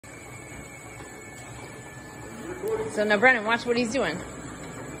So now, Brennan, watch what he's doing.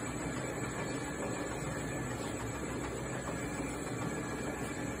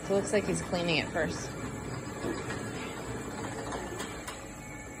 So it looks like he's cleaning it first.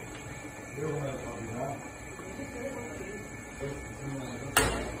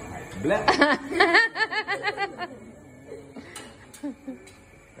 Black.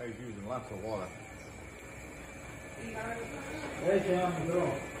 He's using lots of water.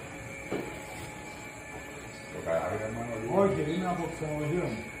 Όχι, είναι από ξενοδοχείο.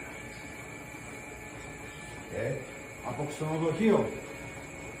 Από ξενοδοχείο.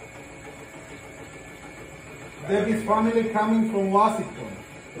 David's family coming from Washington.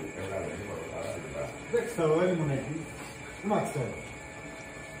 Δεν ξέρω, δεν ήμουν εκεί. Δεν ξέρω.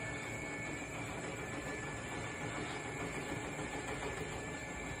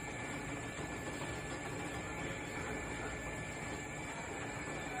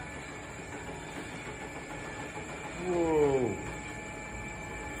 Whoa.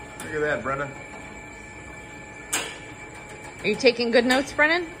 Look at that, Brenda. Are you taking good notes,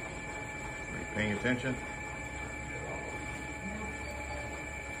 Brennan? Are you paying attention?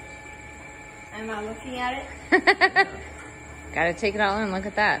 Am I looking at it? Gotta take it all in. Look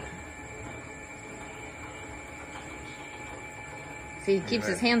at that. See, he keeps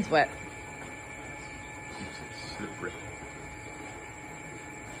his hands wet. Keeps it slippery.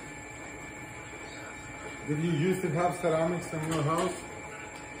 Did you used to have ceramics in your house?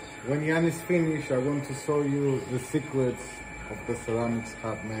 When Jan is finished, I want to show you the secrets of the ceramics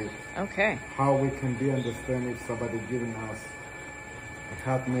handmade. Okay. How we can understand if somebody giving us a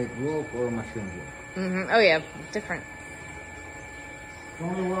handmade work or a machine work. Oh yeah, different. It's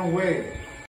only one way.